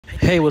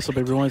Hey, what's up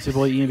everyone, it's your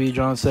boy ENB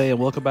John Say, and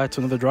welcome back to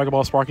another Dragon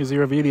Ball Sparking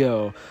Zero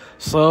video.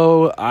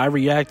 So, I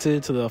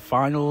reacted to the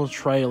final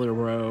trailer,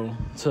 bro,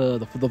 to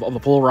the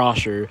full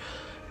roster,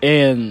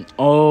 and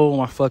oh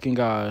my fucking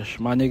gosh,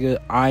 my nigga,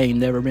 I ain't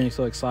never been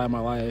so excited in my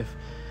life.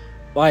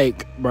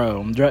 Like,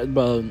 bro,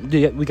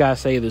 we gotta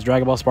say this,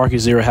 Dragon Ball Sparking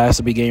Zero has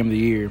to be Game of the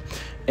Year.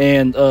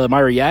 And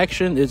my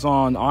reaction is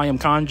on I Am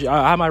Kanji.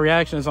 I have my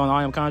reaction is on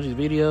I Am Kanji's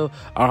video.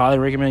 I highly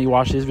recommend you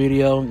watch this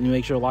video. You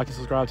make sure to like and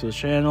subscribe to his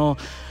channel.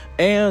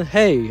 And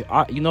hey,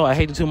 I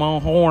hate to toot my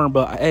own horn,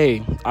 but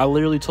hey, I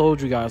literally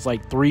told you guys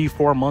like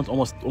 3-4 months,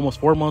 almost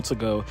 4 months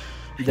ago,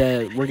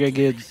 that we're gonna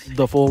get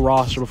the full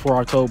roster before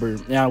October.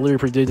 And I literally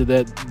predicted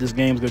that this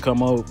game's gonna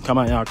come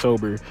out in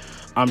October.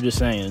 I'm just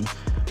saying.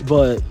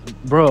 But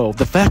bro,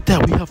 the fact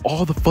that we have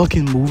all the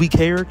fucking movie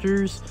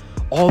characters,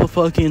 all the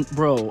fucking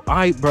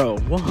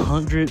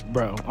 100,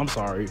 bro, I'm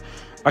sorry,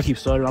 I keep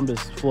stuttering, I'm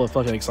just full of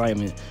fucking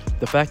excitement.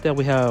 The fact that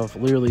we have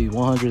literally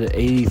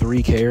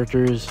 183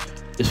 characters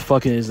is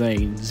fucking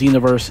insane.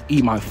 Xenoverse,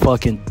 eat my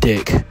fucking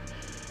dick.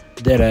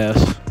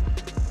 Deadass.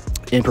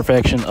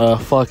 Imperfection,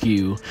 fuck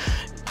you.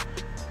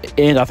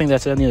 And I think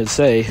that's what I need to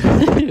say.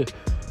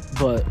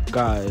 But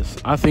guys,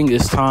 I think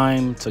it's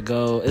time to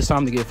go. It's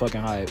time to get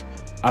fucking hype.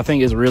 I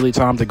think it's really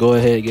time to go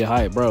ahead and get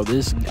hype, bro.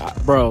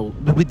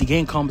 The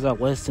game comes out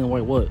less than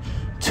what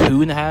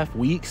 2.5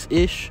 weeks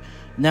ish.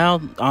 Now,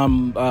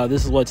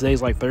 this is what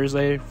today's like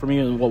Thursday for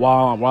me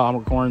while I'm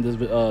recording this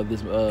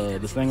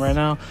thing right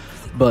now.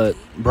 But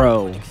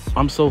bro,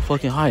 I'm so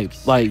fucking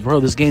hyped. Like, bro,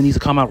 this game needs to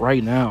come out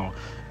right now.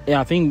 And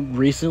I think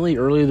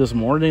earlier this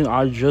morning,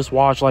 I just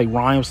watched like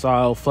Rhyme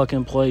Style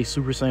fucking play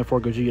Super Saiyan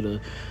 4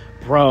 Gogeta.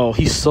 Bro,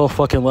 he's so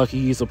fucking lucky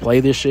he used to play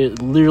this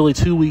shit literally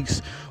 2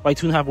 weeks, like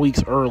 2.5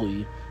 weeks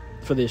early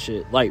for this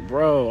shit. Like,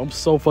 bro, I'm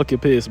so fucking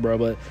pissed, bro.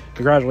 But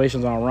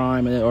congratulations on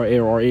Rhyme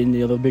or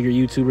any other bigger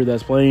YouTuber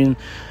that's playing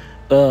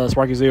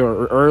Sparking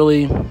Zero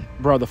early.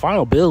 Bro, the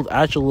final build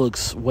actually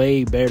looks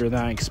way better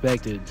than I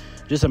expected.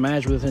 Just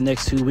imagine within the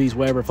next 2 weeks,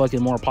 whatever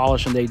fucking more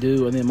polishing they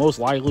do, and then most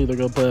likely they're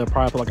gonna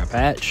probably put like a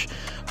patch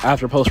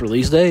after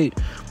post-release date,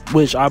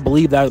 which I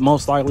believe that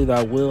most likely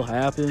that will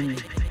happen.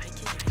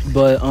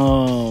 But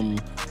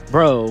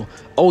bro,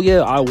 oh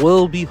yeah, I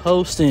will be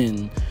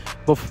hosting,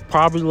 but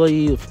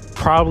probably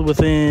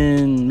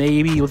within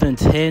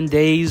 10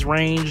 days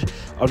range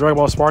of Dragon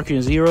Ball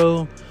Sparking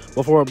Zero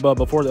before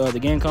the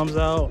game comes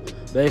out.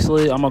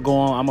 Basically, I'm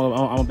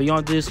gonna be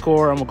on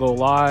Discord. I'm gonna go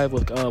live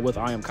with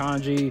I Am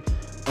Kanji.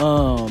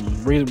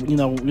 We're just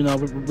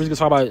gonna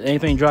talk about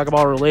anything Dragon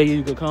Ball related.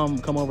 You could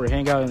come over and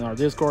hang out in our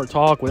Discord,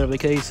 talk, whatever the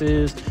case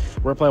is.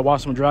 We're gonna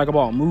watch some Dragon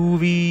Ball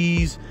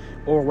movies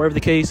or whatever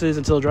the case is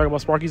until Dragon Ball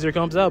Sparking Zero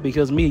comes out.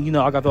 Because me,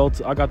 I got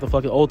the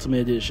fucking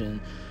Ultimate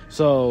Edition.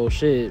 So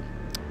shit,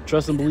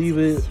 trust and believe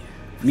it.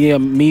 Yeah,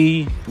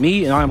 me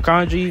and I Am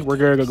Kanji, we're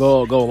gonna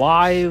go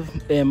live,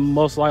 and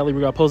most likely we're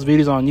gonna post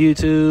videos on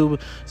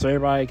YouTube so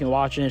everybody can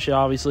watch it and shit,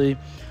 obviously.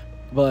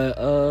 But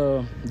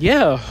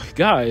yeah,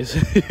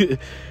 guys,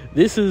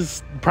 this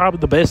is probably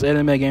the best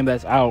anime game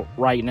that's out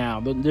right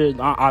now.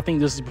 I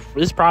think this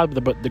is probably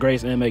the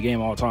greatest anime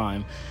game of all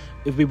time,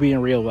 if we're being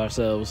real with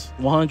ourselves.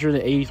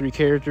 183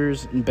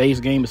 characters in base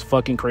game is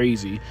fucking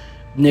crazy,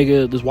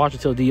 nigga. Just watch it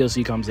till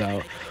DLC comes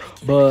out.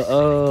 But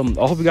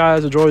I hope you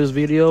guys enjoy this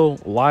video.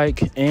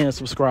 Like and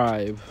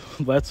subscribe.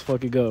 Let's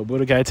fucking go.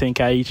 Budokai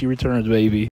Tenkaichi returns, baby.